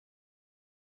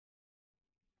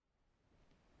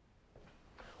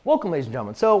Welcome, ladies and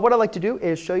gentlemen. So what I'd like to do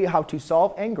is show you how to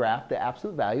solve and graph the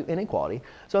absolute value inequality.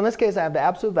 So in this case, I have the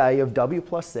absolute value of w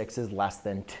plus 6 is less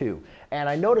than 2. And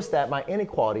I notice that my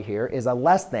inequality here is a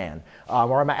less than,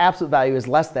 or my absolute value is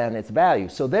less than its value.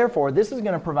 So therefore, this is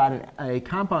going to provide a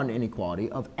compound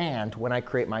inequality of and when I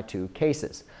create my two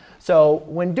cases. So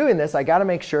when doing this, I got to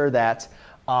make sure that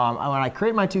when I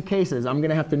create my two cases, I'm going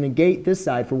to have to negate this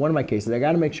side for one of my cases. I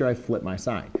got to make sure I flip my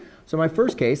sign. So my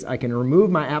first case, I can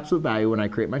remove my absolute value when I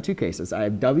create my two cases. I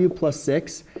have w plus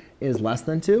 6 is less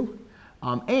than 2.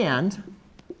 And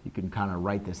you can kind of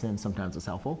write this in. Sometimes it's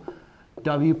helpful.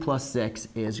 W plus 6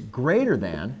 is greater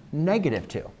than negative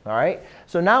 2. All right?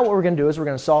 So now what we're going to do is we're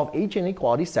going to solve each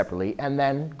inequality separately and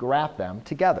then graph them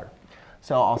together.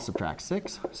 So I'll subtract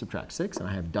 6, and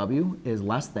I have w is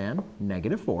less than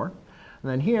negative 4.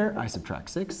 And then here, I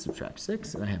subtract 6,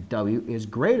 and I have w is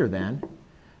greater than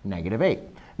negative 8.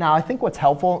 Now, I think what's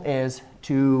helpful is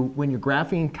to, when you're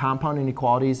graphing compound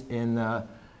inequalities in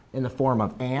the form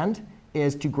of and,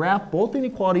 is to graph both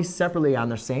inequalities separately on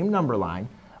their same number line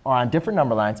or on different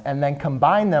number lines and then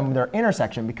combine them with their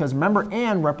intersection, because remember,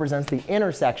 and represents the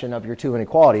intersection of your two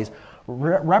inequalities.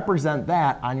 Represent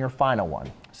that on your final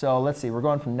one. So let's see, we're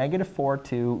going from negative 4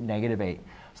 to negative 8.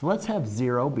 So let's have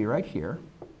 0 be right here.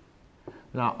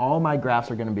 Now, all my graphs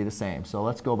are going to be the same. So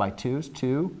let's go by 2s.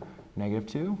 2, negative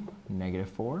 2, negative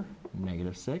 4,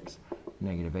 negative 6,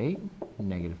 negative 8,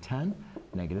 negative 10,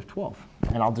 negative 12.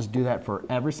 And I'll just do that for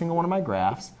every single one of my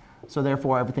graphs. So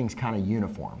therefore, everything's kind of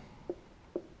uniform.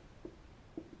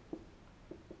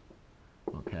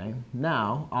 OK,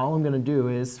 now all I'm going to do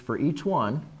is for each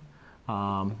one,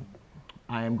 I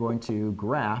am going to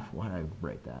graph. Why did I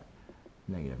write that?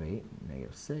 Negative 8,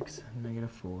 negative 6,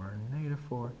 negative 4, negative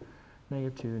 4.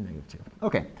 Negative 2, negative 2.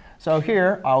 OK, so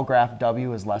here I'll graph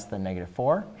w is less than negative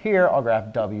 4. Here I'll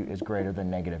graph w is greater than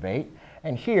negative 8.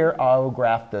 And here I'll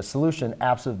graph the solution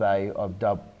absolute value of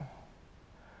w.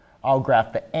 I'll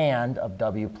graph the and of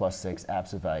w plus 6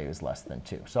 absolute value is less than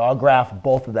 2. So I'll graph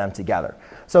both of them together.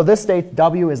 So this states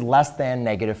w is less than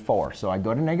negative 4. So I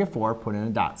go to negative 4, put in a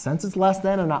dot. Since it's less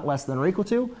than and not less than or equal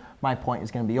to, my point is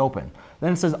going to be open.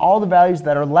 Then it says all the values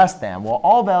that are less than. Well,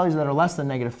 all values that are less than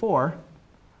negative 4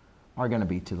 are going to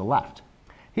be to the left.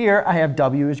 Here I have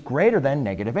w is greater than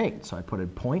negative 8. So I put a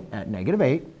point at negative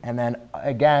 8. And then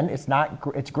again,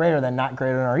 it's greater than, not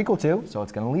greater than or equal to. So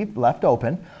it's going to leave left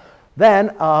open.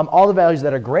 Then all the values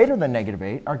that are greater than negative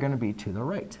 8 are going to be to the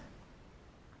right.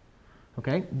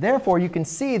 Okay? Therefore, you can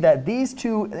see that these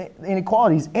two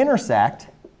inequalities intersect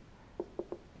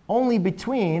only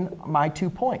between my 2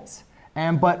 points.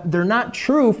 But they're not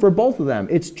true for both of them.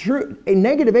 It's true. A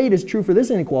negative 8 is true for this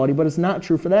inequality, but it's not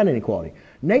true for that inequality.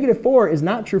 Negative 4 is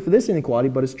not true for this inequality,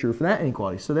 but it's true for that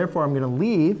inequality. So therefore, I'm going to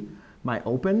leave my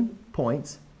open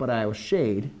points, but I will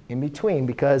shade in between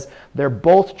because they're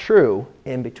both true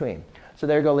in between. So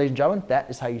there you go, ladies and gentlemen. That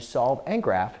is how you solve and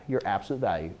graph your absolute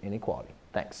value inequality.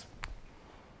 Thanks.